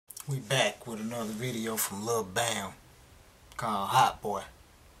We back with another video from Lil Bam called HotBoy.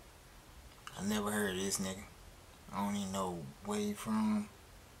 I never heard of this nigga. I don't even know where he from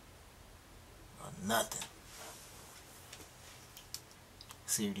or nothing.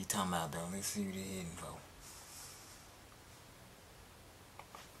 See what he talking about though. Let's see what he hitting for.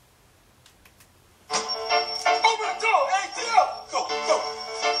 Open the door, ATL! Go, go!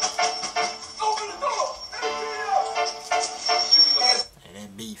 Open the door, ATL! Hey,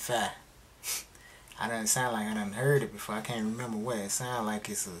 that beat fire. I done sound like I done heard it before. I can't remember what it sound like.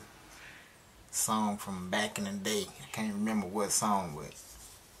 It's a song from back in the day. I can't remember what song, but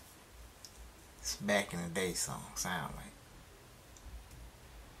it's back in the day song. Sound like.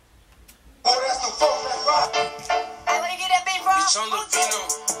 Oh, that's the folk that rock. Hey, where you get that beat from? Bitch, I'm Lupino.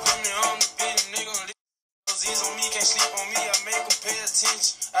 Put me on the beat, nigga. These on me, can't sleep on me. I make them pay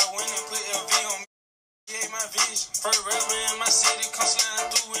attention. I went and put LV on me. Gave my vision. First rapper in my city, come sliding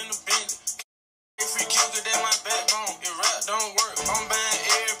through in the bend. Free Q, cause that my backbone. If rap don't work, I'm buying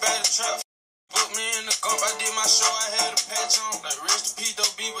everybody trap. Put me in the gump, I did my show, I had a patch on. Like rest in peace,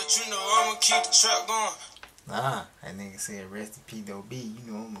 though, B, but you know I'ma keep the trap going. That nigga said rest in peace, Doe B.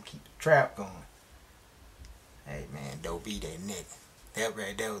 You know I'm gonna keep the trap going. Hey man, Doe B, that nigga. That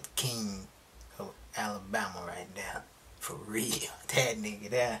right there was the king of Alabama right there. For real. That nigga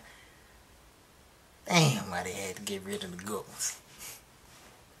there. Damn, why they had to get rid of the good ones.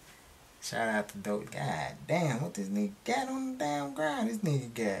 Shout out to Doe. God damn, what this nigga got on the damn ground? This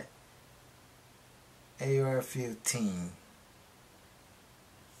nigga got AR-15.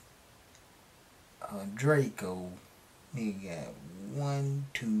 Draco. Nigga got 1,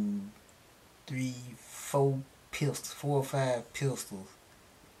 2, 3, 4 pistols, 4 or 5 pistols,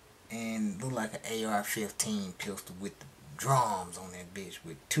 and look like an AR-15 pistol with the drums on that bitch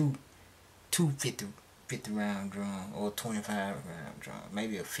with two 50 round drums or 25 round drums,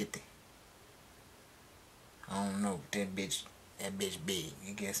 maybe a 50. I don't know. That bitch big.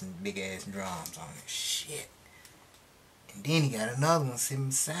 He got some big ass drums on it. Shit. And then he got another one sitting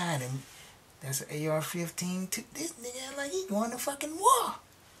beside him. That's an AR-15 too. This nigga act like he going to fucking war.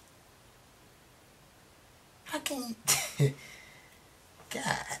 How can you?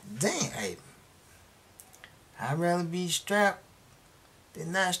 God damn. Hey, I'd rather be strapped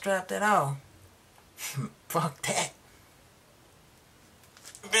than not strapped at all. Fuck that.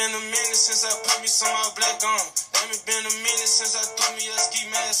 Been a minute since I put me some all black on. Damn, it been a minute since I threw me a ski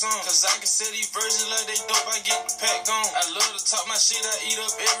mask on. Cause I can say these versions like they dope, I get the pack on. I love to talk my shit, I eat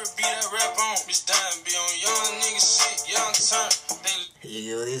up every beat I rap on. Bitch dying, be on young nigga shit, young turn.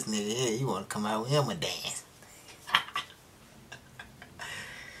 Here go this nigga here, you wanna come out with him and dance.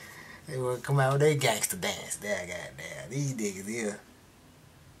 They wanna come out with their gangster dance. There, goddamn. These niggas here.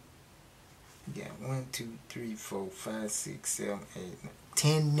 You got 1, 2, 3, 4, 5, 6, 7, 8, 9,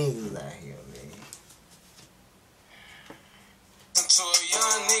 10 niggas out here, man. To a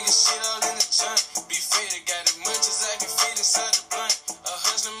young nigga shit all in the junk. Be faded, got as much as I can fit inside the blunt. A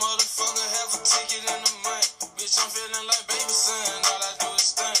hustling motherfucker, have a ticket in a month. Bitch, I'm feeling like baby son, all I do is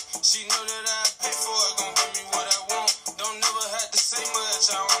stunt. She know that I pay for it, gon' give me what I want. Don't never have to say much,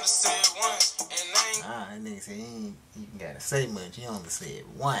 I wanna say it once. And I ain't. That nigga said he ain't even gotta say much, he only say it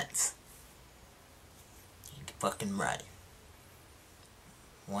once. You fucking right.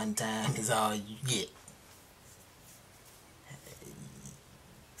 One time is all you get.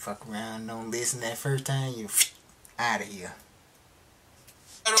 Fuck around, don't listen that first time, you out of here.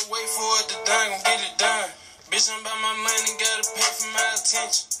 Gotta wait for it to done, gon' get it done. Bitch, I'm about my money, gotta pay for my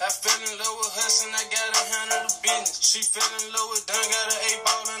attention. I fell in love with hustling, I gotta handle the business. She fell in love with done, got an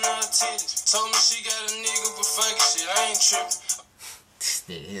A-ball in her titties. Told me she got a nigga, but fuck it, shit, I ain't tripping. This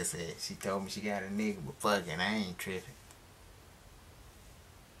nigga here said, she told me she got a nigga, but fucking, I ain't tripping.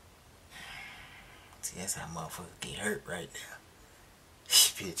 See, that's how motherfuckers get hurt right now.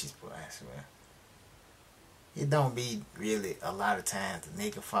 Bitches, boy, I swear. It don't be really a lot of times the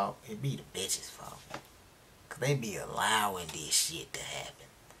nigga fault. It be the bitches' fault. Cause they be allowing this shit to happen.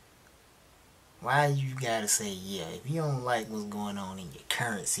 Why you gotta say, yeah, if you don't like what's going on in your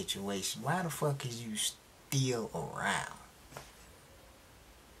current situation, why the fuck is you still around?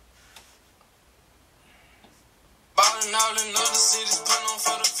 Ballin' all in other cities, put on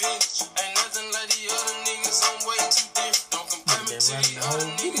for the village. Ain't nothing like the other niggas, I'm way too different. Don't compare me to the other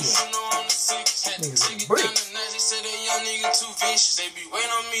niggas, you know I'm the sickest. Had to take it down tonight, they say that young nigga too vicious. They be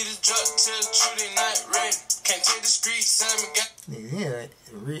waiting on me to drop, tell the truth, they not ready. Can't take the streets, Simon got. Nigga, yeah,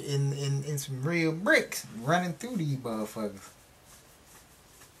 in some real bricks running through these motherfuckers.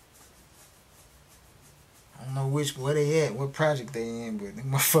 I don't know where they at, what project they in, but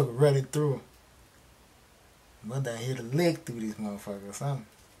them motherfuckers running through them. Mother hit a lick through this motherfucker or something.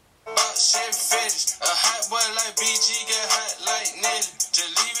 Chevy fetish. A hot boy like BG got hot like Nelly.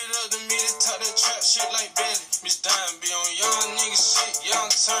 Just leave it up to me to talk that trap shit like Belly. Miss Dime be on young nigga shit, young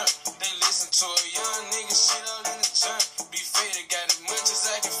turn. They listen to a young nigga shit all in the junk. Be faded, got as much as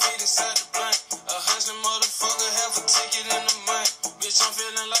I can fit inside the blunt. A hustling motherfucker have a ticket in the month. Bitch, I'm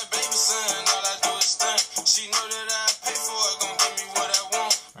feeling like baby son, all I do is stunt. She know that I pay for it, gon' give me what I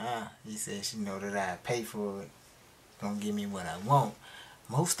want. He said she know that I pay for it, gonna give me what I want.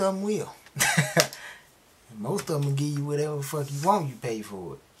 Most of them will. Most of them will give you whatever the fuck you want, you pay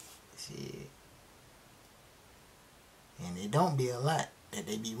for it. Shit. And it don't be a lot that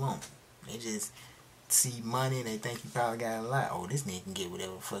they be wanting. They just see money and they think you probably got a lot. Oh, this nigga can get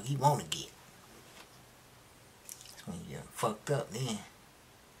whatever the fuck he want to get. That's when you get fucked up then.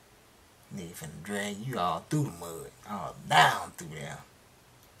 Nigga finna drag you all through the mud. All down through there.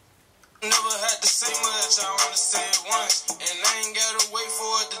 Never had to say much, I wanna say it once. And I ain't gotta wait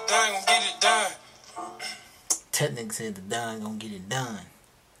for it, the done gon' get it done. Technically said the done gonna get it done.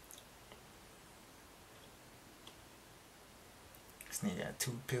 This nigga got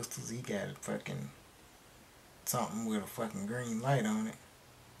 2 pistols, he got a fucking something with a fucking green light on it.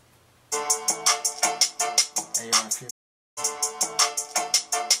 AR-15.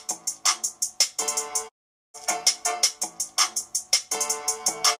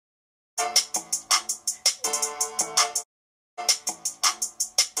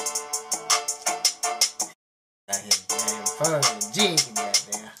 Jigging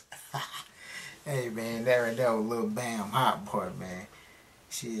goddamn. Hey man, that right there was Lil Bam, HotBoy, man.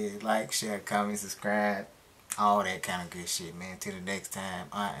 Shit, like, share, comment, subscribe, all that kind of good shit, man. Till the next time,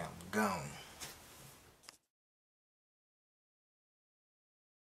 I am gone.